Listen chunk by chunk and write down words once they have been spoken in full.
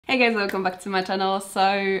Hey guys, welcome back to my channel.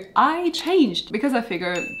 So I changed because I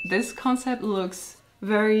figured this concept looks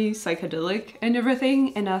very psychedelic and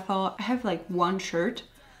everything, and I thought I have like one shirt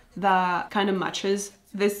that kind of matches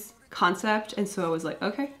this concept, and so I was like,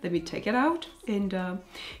 okay, let me take it out, and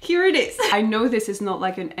here it is. I know this is not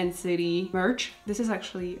like an NCT merch. This is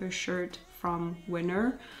actually a shirt from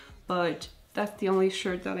Winner, but that's the only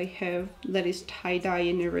shirt that I have that is tie-dye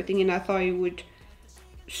and everything, and I thought it would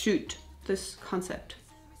suit this concept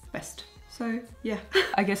best. So yeah,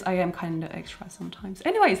 I guess I am kind of extra sometimes.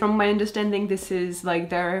 Anyways, from my understanding, this is like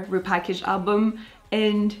their repackaged album,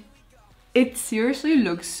 and it seriously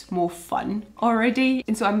looks more fun already.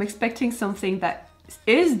 And so I'm expecting something that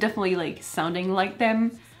is definitely like sounding like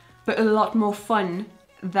them, but a lot more fun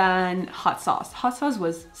than Hot Sauce. Hot Sauce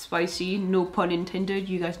was spicy, no pun intended,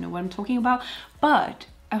 you guys know what I'm talking about, but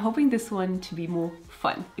I'm hoping this one to be more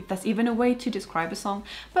fun, if that's even a way to describe a song.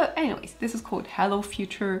 But anyways, this is called Hello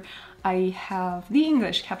Future. I have the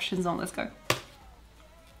English captions on, let's go.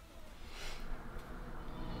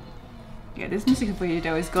 Yeah, this music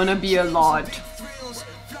video is gonna be a lot.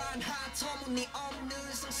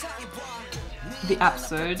 The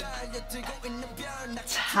absurd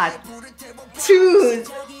tattoos.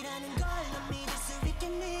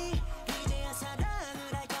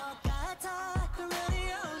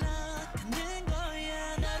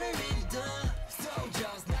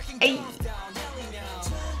 Hey.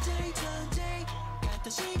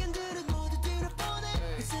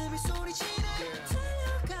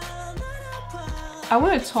 I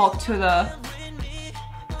want to talk to the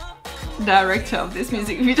director of this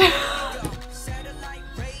music video.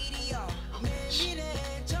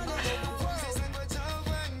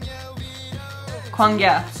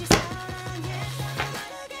 광야.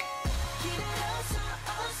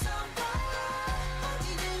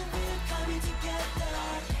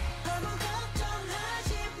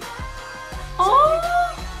 Oh!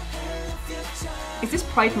 Is this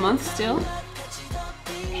Pride Month still?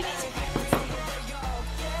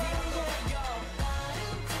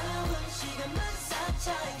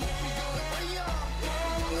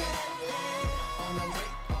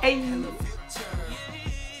 Hey.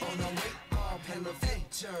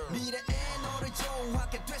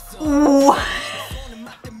 Ooh.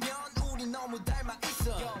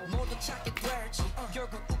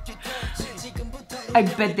 I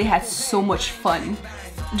bet they had so much fun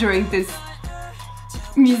during this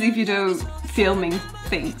music video filming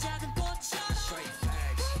thing.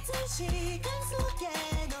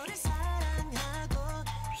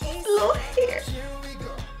 Little hair.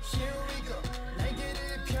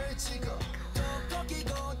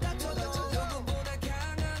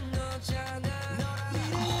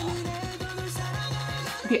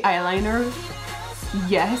 The eyeliner,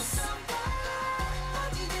 yes.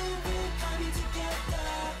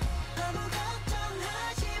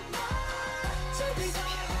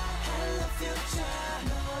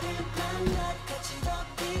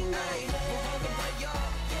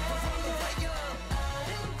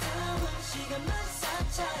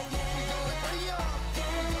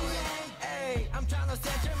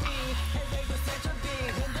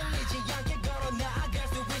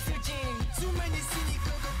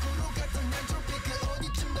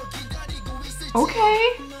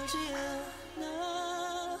 Okay.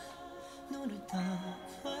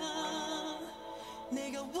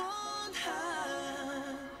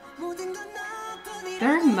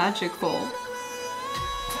 They're magical.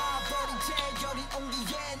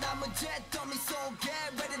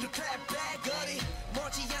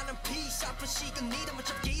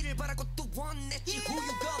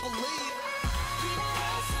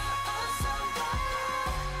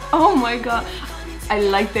 Oh my god. I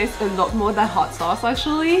like this a lot more than Hot Sauce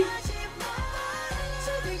actually.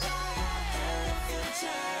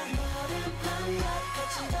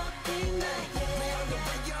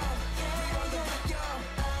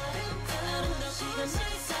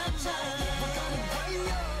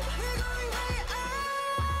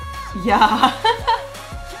 Yeah.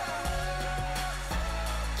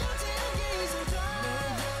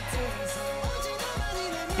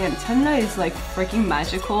 Damn, Chandler is like freaking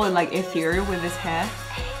magical and like ethereal with his hair.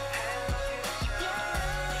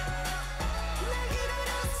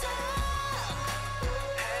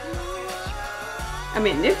 I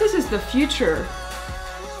mean, if this is the future,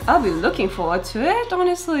 I'll be looking forward to it,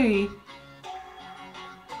 honestly.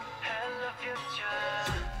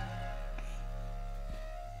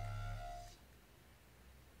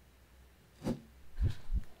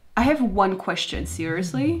 I have one question,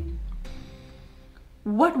 seriously.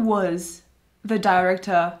 What was the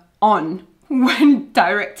director on when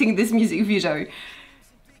directing this music video?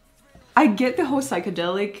 I get the whole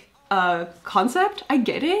psychedelic concept, I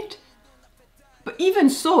get it. But even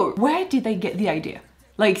so, where did they get the idea?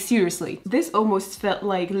 Like seriously, this almost felt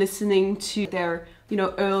like listening to their, you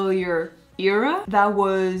know, earlier era that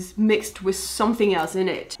was mixed with something else in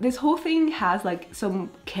it. This whole thing has like some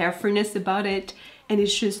carefreeness about it, and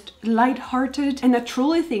it's just light-hearted. And I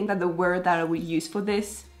truly think that the word that I would use for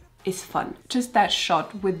this is fun. Just that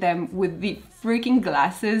shot with them with the freaking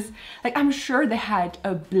glasses. Like, I'm sure they had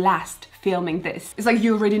a blast filming this. It's like,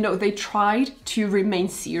 you already know, they tried to remain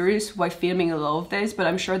serious while filming a lot of this, but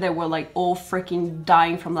I'm sure they were like all freaking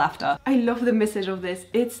dying from laughter. I love the message of this.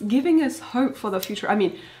 It's giving us hope for the future. I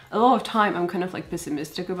mean, a lot of time I'm kind of like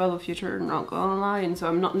pessimistic about the future, not gonna lie, and so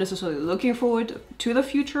I'm not necessarily looking forward to the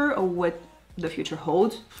future or what the future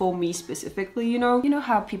holds for me specifically, you know? You know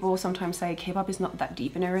how people sometimes say K-pop is not that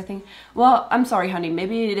deep and everything? Well, I'm sorry honey,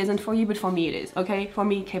 maybe it isn't for you, but for me it is, okay? For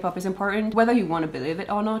me, K-pop is important. Whether you want to believe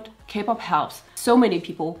it or not, K-pop helps so many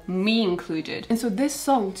people, me included. And so this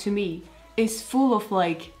song to me is full of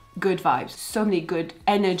like good vibes, so many good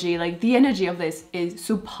energy. Like the energy of this is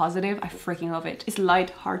so positive, I freaking love it. It's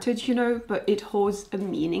light-hearted, you know, but it holds a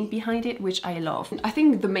meaning behind it, which I love. I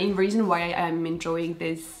think the main reason why I am enjoying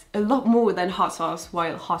this a lot more than Hot Sauce,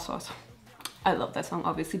 while Hot Sauce, I love that song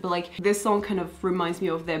obviously, but like this song kind of reminds me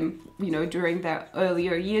of them, you know, during their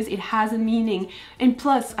earlier years. It has a meaning, and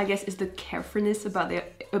plus I guess it's the carefreeness about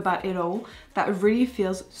it all that really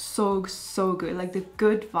feels so good. Like the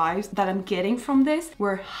good vibes that I'm getting from this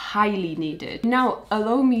were highly needed. Now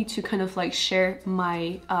allow me to kind of like share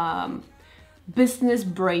my business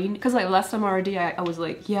brain, because like last time already I was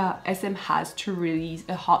like, yeah, SM has to release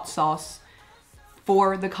a Hot Sauce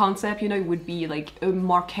for the concept, you know, it would be like a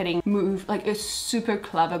marketing move, like a super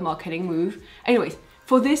clever marketing move. Anyways,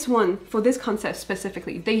 for this one, for this concept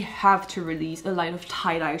specifically, they have to release a line of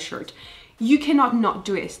tie-dye shirt. You cannot not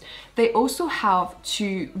do it. They also have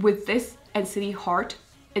to, with this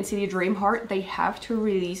NCT Dream Heart, they have to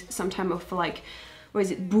release some type of like, what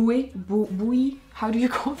is it, buoy? How do you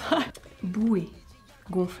call that? Buoy.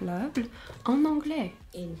 Gonflable en anglais.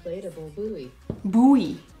 Inflatable buoy.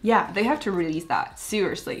 Buoy. Yeah, they have to release that,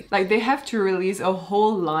 seriously. Like they have to release a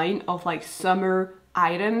whole line of like summer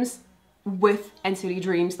items with NCT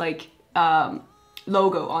Dream's like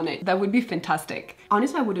logo on it. That would be fantastic.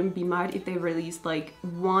 Honestly, I wouldn't be mad if they released like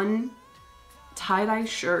one tie-dye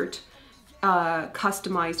shirt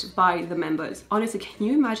customized by the members. Honestly, can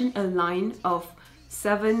you imagine a line of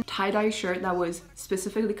 7 tie-dye shirt that was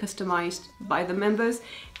specifically customized by the members?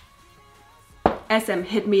 SM,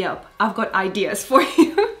 hit me up. I've got ideas for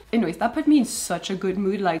you. Anyways, that put me in such a good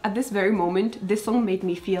mood. Like at this very moment, this song made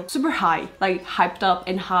me feel super high, like hyped up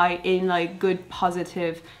and high in like good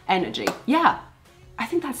positive energy. Yeah, I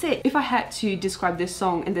think that's it. If I had to describe this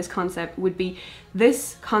song and this concept, would be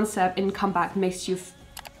this concept in Comeback makes you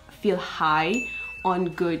feel high on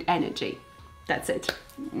good energy. That's it.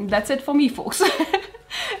 That's it for me, folks.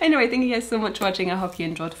 Anyway, thank you guys so much for watching. I hope you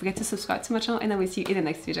enjoyed. Don't forget to subscribe to my channel, and I will see you in the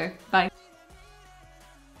next video. Bye.